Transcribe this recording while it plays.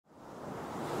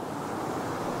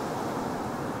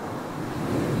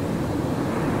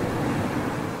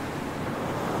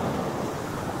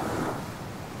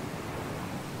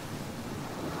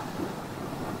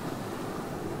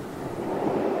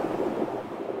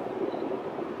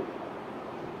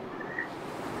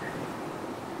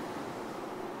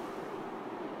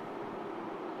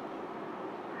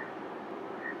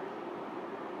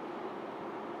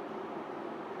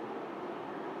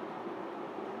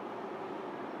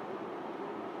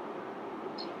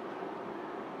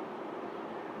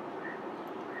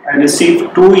I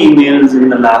received 2 emails in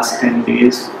the last 10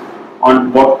 days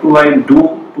on what do I do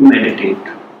to meditate.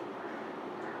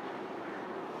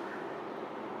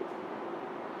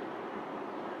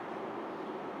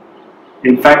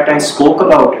 In fact, I spoke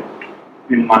about it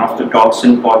in one of the talks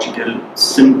in Portugal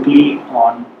simply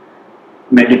on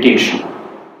meditation.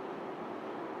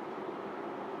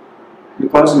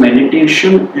 Because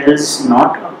meditation is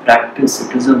not a practice,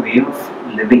 it is a way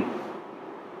of living.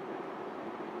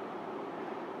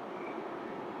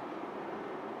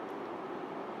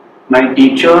 My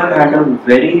teacher had a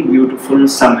very beautiful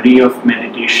summary of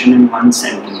meditation in one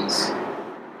sentence.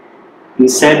 He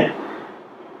said,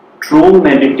 true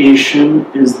meditation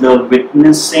is the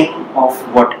witnessing of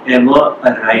whatever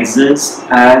arises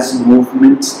as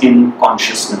movements in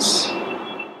consciousness.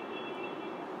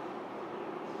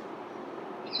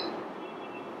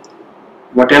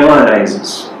 Whatever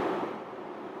arises.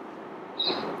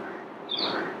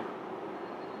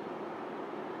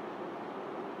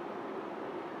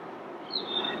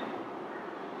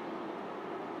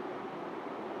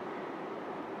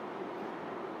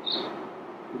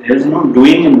 There is no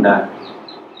doing in that.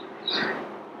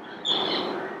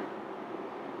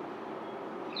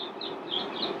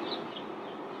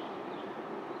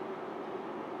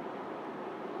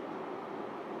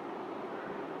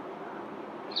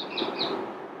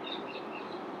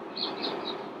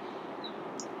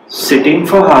 Sitting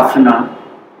for half an hour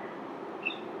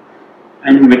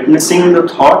and witnessing the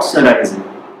thoughts arising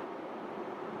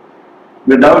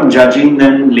without judging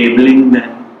them, labeling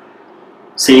them,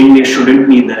 saying they shouldn't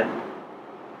be there,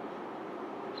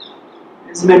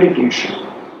 is meditation.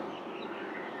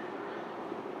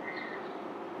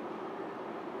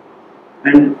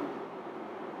 And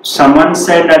someone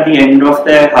said at the end of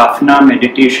their half an hour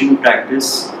meditation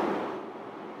practice,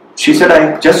 she said,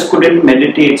 I just couldn't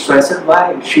meditate. So I said,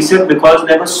 why? She said, because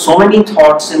there were so many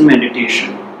thoughts in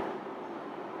meditation.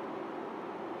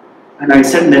 And I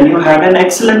said, then you had an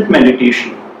excellent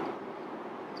meditation.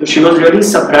 So she was really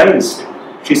surprised.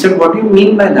 She said, what do you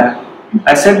mean by that?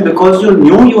 I said, because you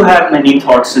knew you had many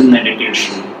thoughts in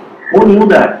meditation. Who knew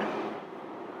that?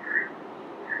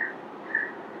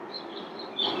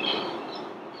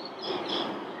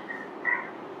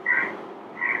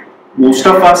 Most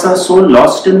of us are so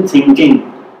lost in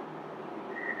thinking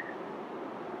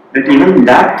that even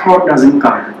that thought doesn't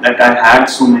come, that I had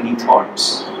so many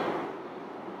thoughts.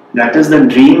 That is the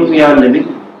dream we are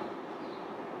living.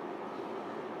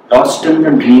 Lost in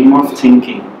the dream of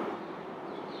thinking.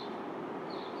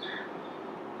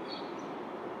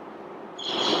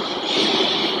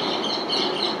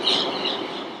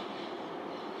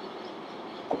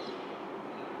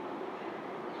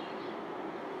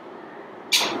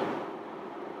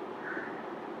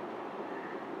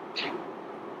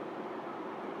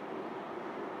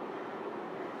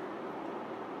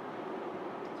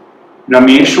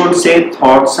 Ramesh would say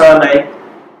thoughts are like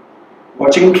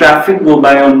watching traffic go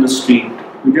by on the street.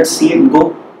 You just see it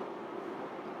go.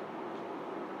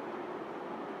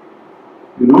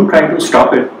 You don't try to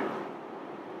stop it.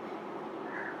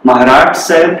 Maharaj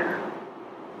said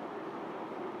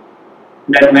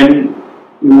that when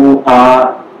you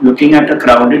are looking at a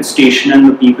crowded station and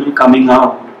the people coming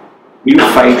out, do you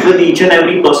fight with each and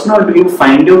every person or do you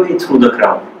find your way through the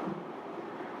crowd?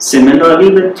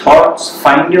 Similarly with thoughts,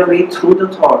 find your way through the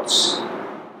thoughts.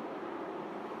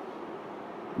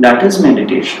 That is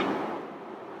meditation.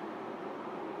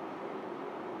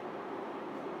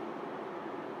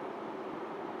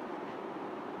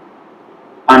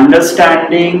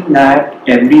 Understanding that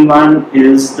everyone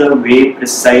is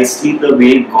precisely the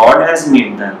way God has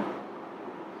made them,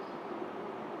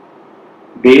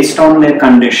 based on their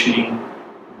conditioning,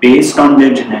 based on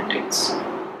their genetics.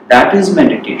 That is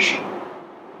meditation.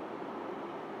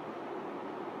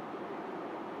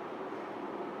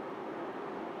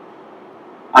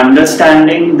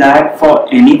 Understanding that for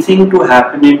anything to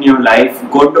happen in your life,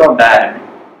 good or bad,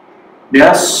 there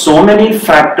are so many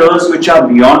factors which are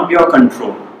beyond your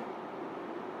control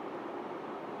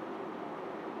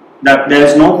that there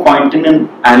is no point in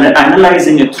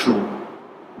analyzing it through.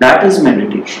 That is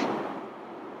meditation.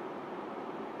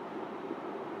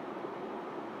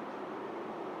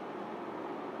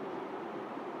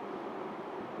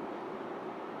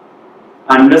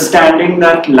 Understanding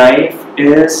that life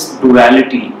is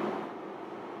duality,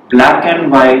 black and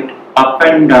white, up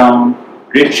and down,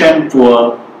 rich and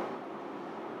poor,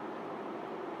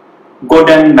 good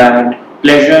and bad,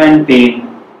 pleasure and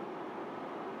pain.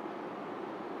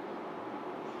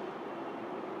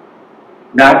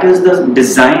 That is the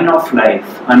design of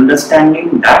life.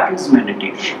 Understanding that is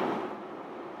meditation.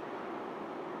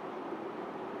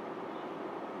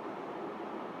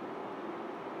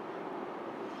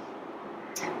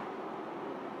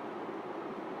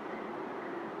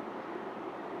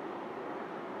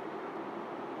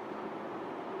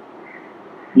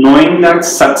 Knowing that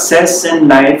success in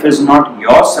life is not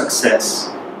your success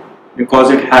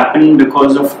because it happened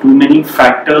because of too many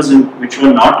factors which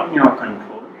were not in your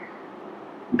control,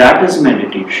 that is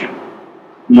meditation.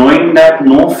 Knowing that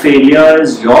no failure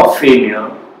is your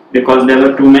failure because there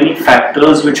were too many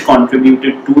factors which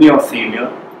contributed to your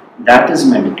failure, that is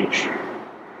meditation.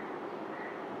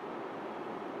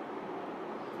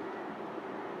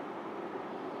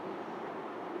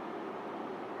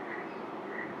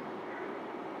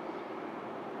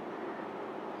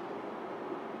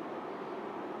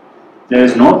 There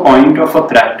is no point of a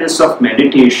practice of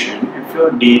meditation if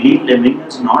your daily living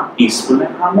is not peaceful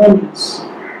and harmonious.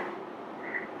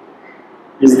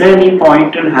 Is there any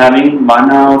point in having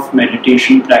 1 hour of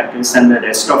meditation practice and the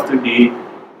rest of the day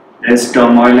there is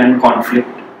turmoil and conflict?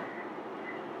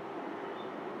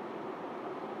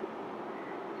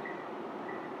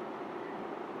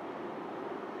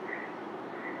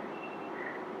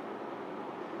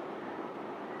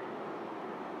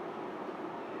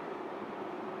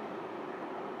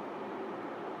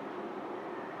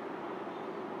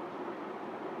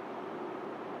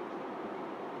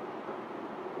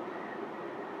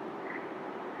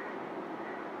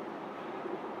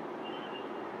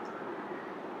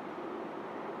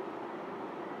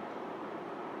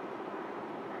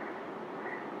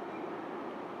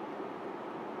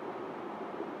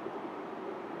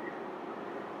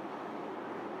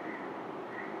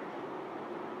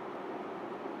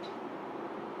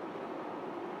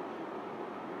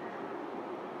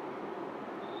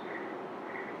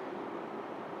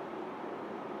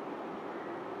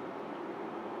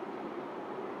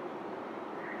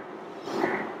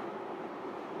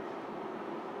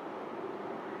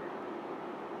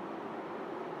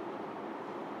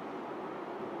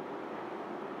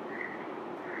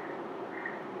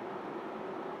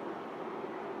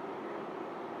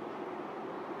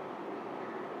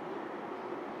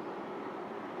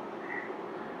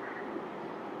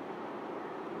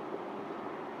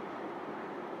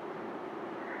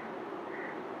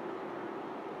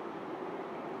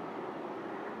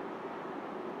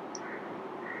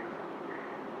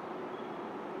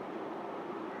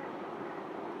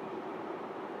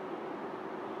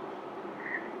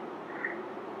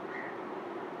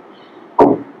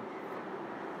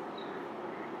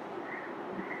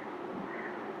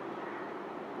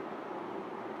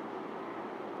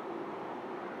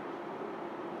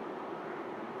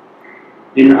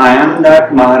 In I Am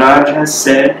That, Maharaj has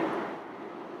said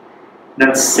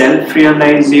that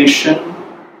self-realization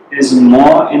is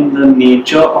more in the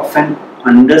nature of an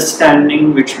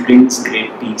understanding which brings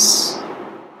great peace.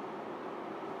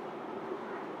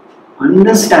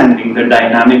 Understanding the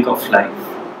dynamic of life.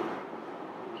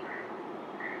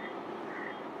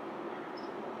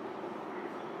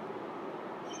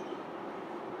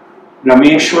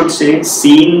 Ramesh would say,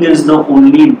 seeing is the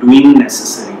only doing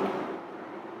necessary.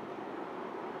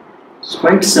 It's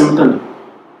quite simple.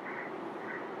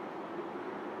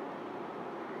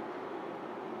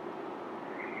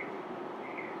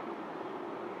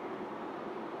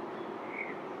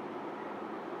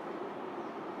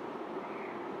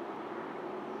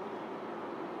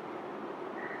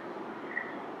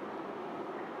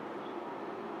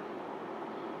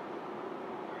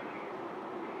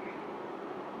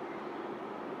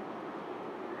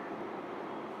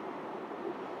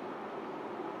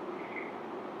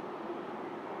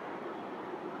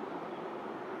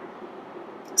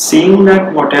 Seeing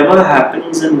that whatever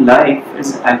happens in life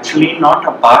is actually not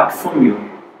apart from you.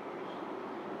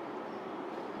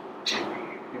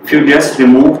 If you just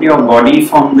removed your body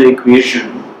from the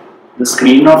equation, the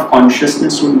screen of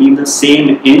consciousness would be the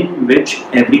same in which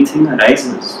everything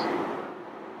arises.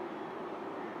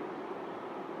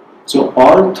 So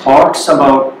all thoughts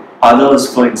about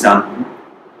others, for example,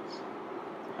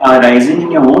 are arising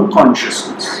in your own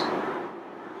consciousness.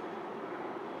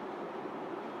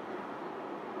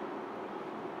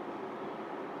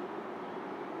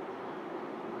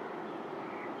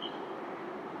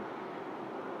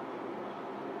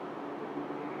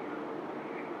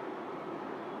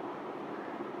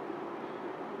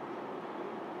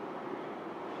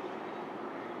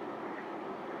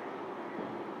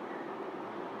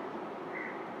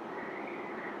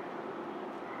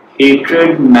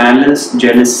 Hatred, malice,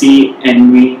 jealousy,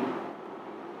 envy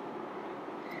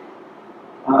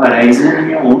are arising in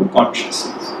your own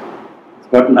consciousness. It's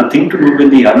got nothing to do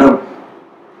with the other.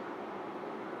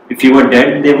 If you were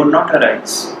dead, they would not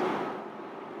arise.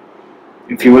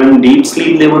 If you were in deep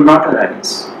sleep, they would not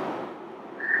arise.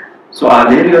 So are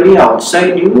they really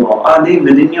outside you or are they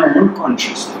within your own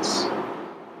consciousness?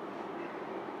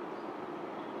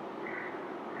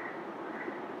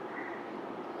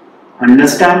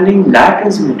 Understanding that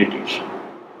is meditation.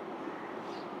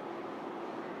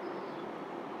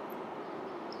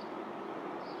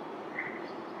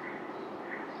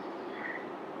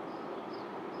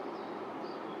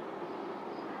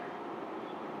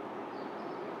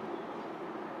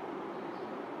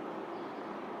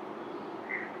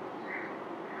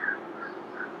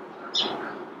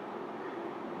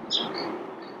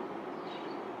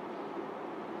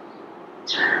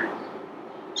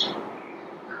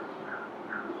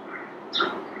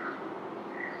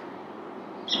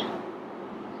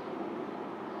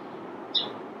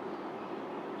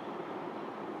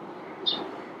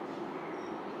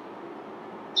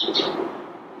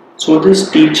 So this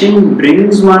teaching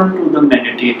brings one to the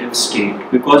meditative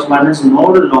state because one is no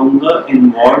longer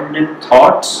involved in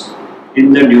thoughts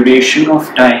in the duration of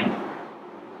time.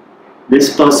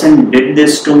 This person did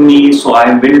this to me, so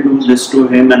I will do this to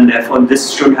him, and therefore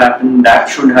this should happen, that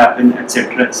should happen,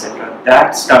 etc. etc.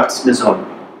 That starts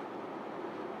dissolving.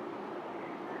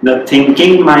 The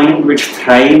thinking mind, which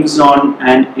thrives on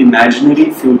an imaginary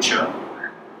future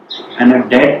and a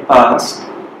dead past,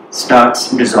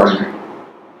 starts dissolving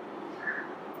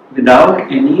without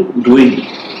any doing.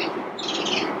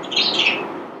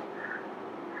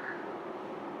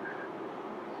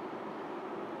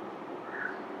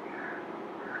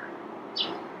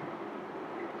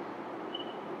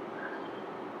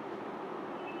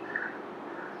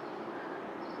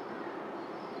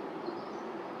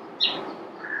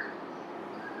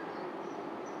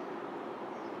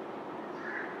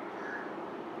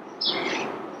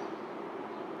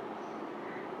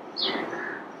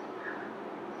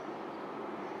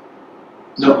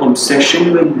 The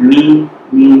obsession with me,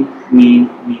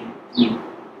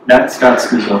 that starts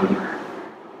dissolving.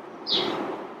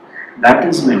 That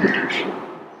is meditation.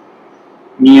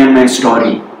 Me and my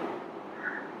story.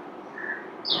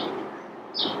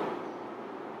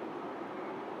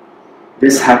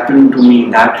 This happened to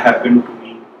me, that happened to me.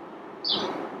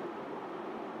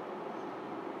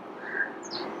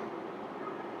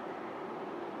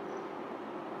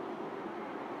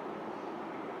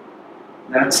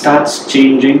 That starts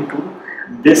changing to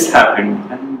this happened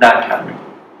and that happened.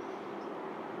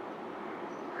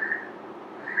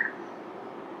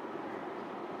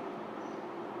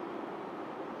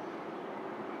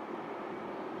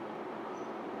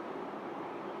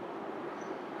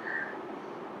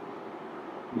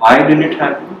 Why did it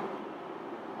happen?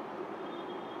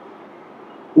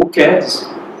 Who cares?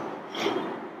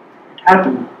 It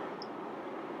happened.